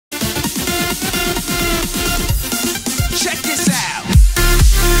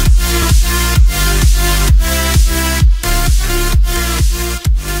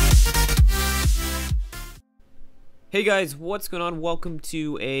Hey guys, what's going on? Welcome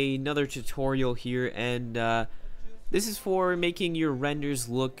to another tutorial here, and this is for making your renders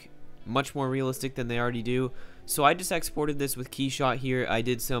look much more realistic than they already do. So I just exported this with Keyshot here. I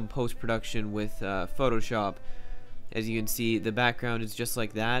did some post-production with Photoshop. As you can see, the background is just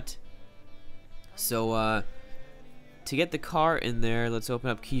like that. So to get the car in there, let's open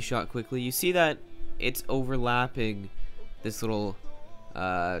up Keyshot quickly. You see that it's overlapping this little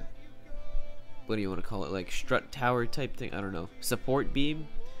what do you want to call it, like strut tower type thing, I don't know, support beam.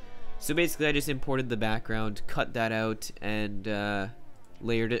 So basically I just imported the background, cut that out, and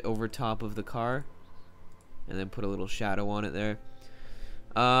layered it over top of the car, and then put a little shadow on it there.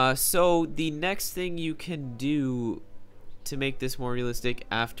 So the next thing you can do to make this more realistic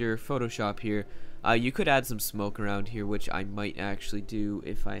after Photoshop here, you could add some smoke around here, which I might actually do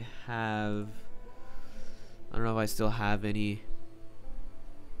if I have, I don't know if I still have any.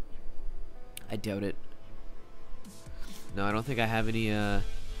 I doubt it. No, I don't think I have any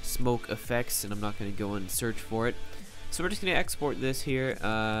smoke effects, and I'm not going to go and search for it. So we're just going to export this here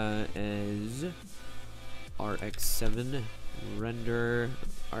as RX7 render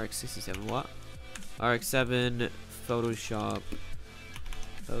RX67 what? RX7 Photoshop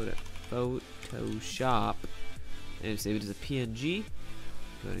and save it as a PNG. Go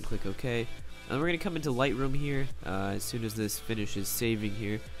ahead and click OK. And we're going to come into Lightroom here as soon as this finishes saving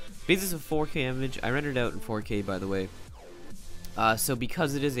here. Because it's a 4K image, I rendered out in 4K by the way. So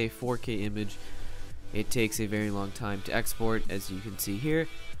because it is a 4K image, it takes a very long time to export, as you can see here.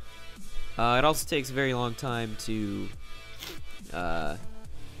 It also takes a very long time to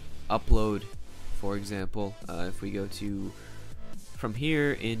upload. For example, if we go to from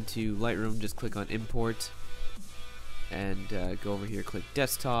here into Lightroom, just click on import and go over here, click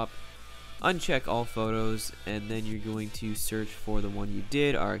desktop, uncheck all photos, and then you're going to search for the one you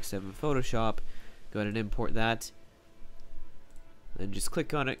did, RX7 Photoshop. Go ahead and import that, and just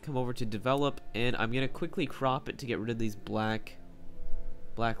click on it, come over to develop, and I'm gonna quickly crop it to get rid of these black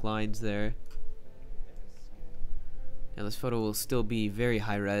lines there. Now this photo will still be very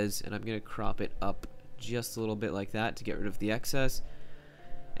high res, and I'm gonna crop it up just a little bit like that to get rid of the excess.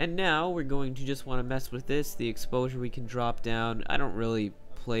 And now we're going to just want to mess with this. The exposure we can drop down. I don't really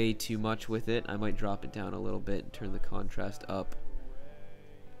play too much with it. I might drop it down a little bit and turn the contrast up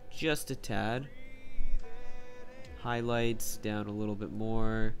just a tad. Highlights down a little bit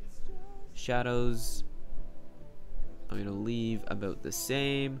more. Shadows I'm gonna leave about the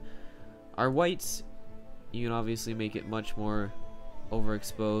same. Our whites, you can obviously make it much more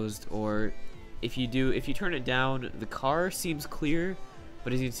overexposed, or if you turn it down, the car seems clear,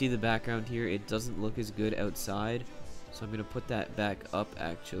 but as you can see the background here, it doesn't look as good outside. So I'm going to put that back up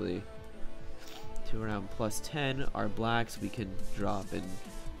actually to around +10. Our blacks we can drop, and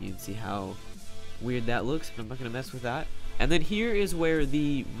you can see how weird that looks, but I'm not going to mess with that. And then here is where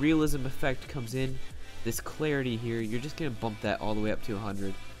the realism effect comes in. This clarity here, you're just going to bump that all the way up to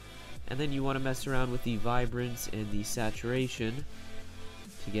 100. And then you want to mess around with the vibrance and the saturation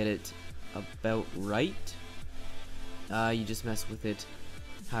to get it about right. You just mess with it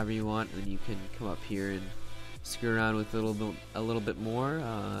however you want, and then you can come up here and screw around with a little bit more.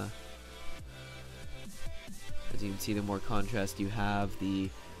 As you can see, the more contrast you have,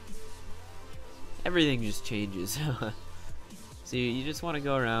 everything just changes. So you just want to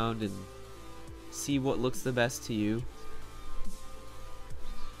go around and see what looks the best to you.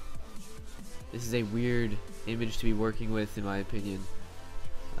 This is a weird image to be working with, in my opinion.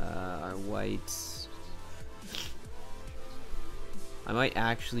 Our whites. I might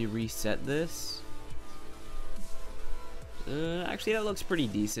actually reset this. Actually, that looks pretty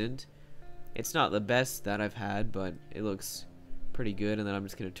decent. It's not the best that I've had, but it looks pretty good. And then I'm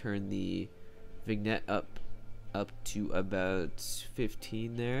just gonna turn the vignette up to about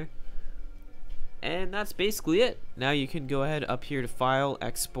 15 there. And that's basically it. Now you can go ahead up here to File,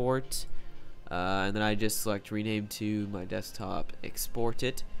 Export, and then I just select Rename to my desktop, export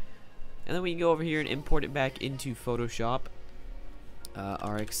it, and then we can go over here and import it back into Photoshop.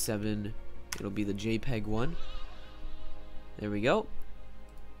 RX7, it'll be the JPEG one. There we go.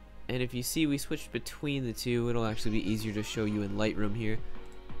 And if you see we switched between the two, it'll actually be easier to show you in Lightroom here.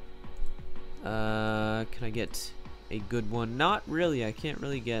 Can I get a good one? Not really. I can't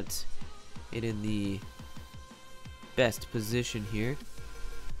really get it in the best position here.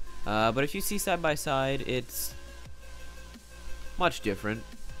 But if you see side by side, it's much different.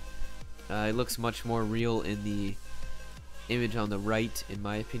 It looks much more real in the image on the right, in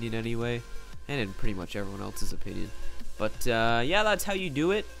my opinion anyway, and in pretty much everyone else's opinion. But yeah, that's how you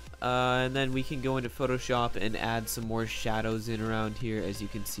do it. And then we can go into Photoshop and add some more shadows in around here. As you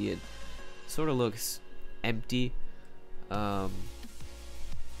can see, it sort of looks empty. I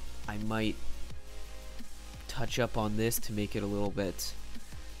might touch up on this to make it a little bit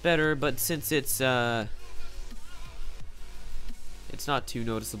better, but since it's not too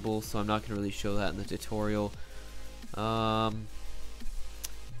noticeable, so I'm not gonna really show that in the tutorial.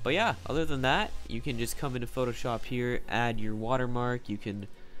 But yeah, other than that, you can just come into Photoshop here, add your watermark. You can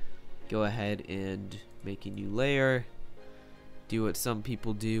go ahead and make a new layer, do what some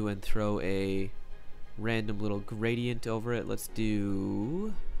people do and throw a random little gradient over it. Let's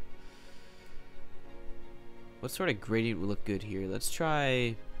do, what sort of gradient would look good here? Let's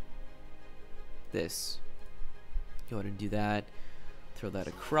try this. Go ahead and do that, throw that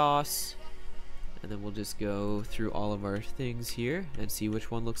across, and then we'll just go through all of our things here and see which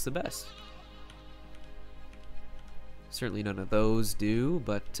one looks the best. Certainly none of those do,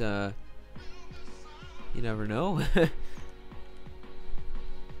 but you never know.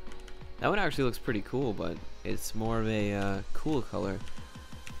 That one actually looks pretty cool, but it's more of a cool color.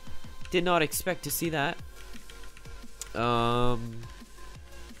 Did not expect to see that.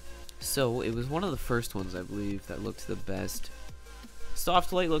 So it was one of the first ones, I believe, that looked the best.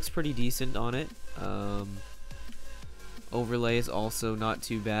 Soft light looks pretty decent on it. Overlay is also not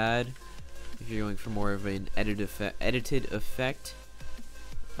too bad if you're going for more of an edited effect.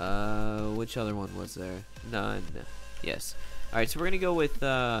 Which other one was there? None. Yes. Alright, so we're gonna go with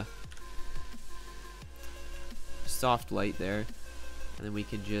soft light there, and then we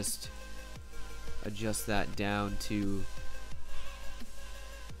can just adjust that down to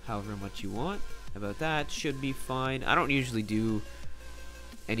however much you want. How about that? Should be fine. I don't usually do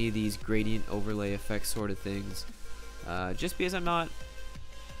any of these gradient overlay effects sort of things, just because I'm not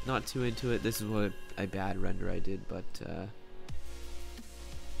too into it. This is what a bad render I did, but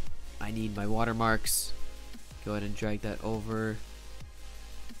I need my watermarks. Go ahead and drag that over.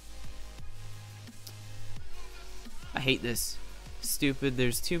 I hate this. Stupid,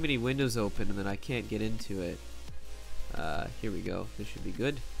 there's too many windows open and then I can't get into it. Here we go. This should be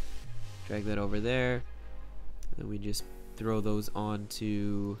good. Drag that over there. And then we just throw those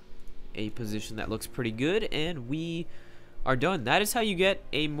onto a position that looks pretty good, and we are done. That is how you get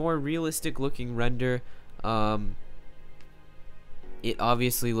a more realistic looking render. It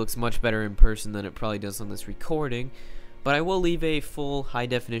obviously looks much better in person than it probably does on this recording, but I will leave a full high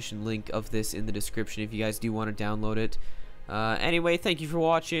definition link of this in the description if you guys do want to download it. Anyway, thank you for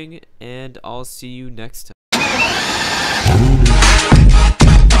watching, and I'll see you next time.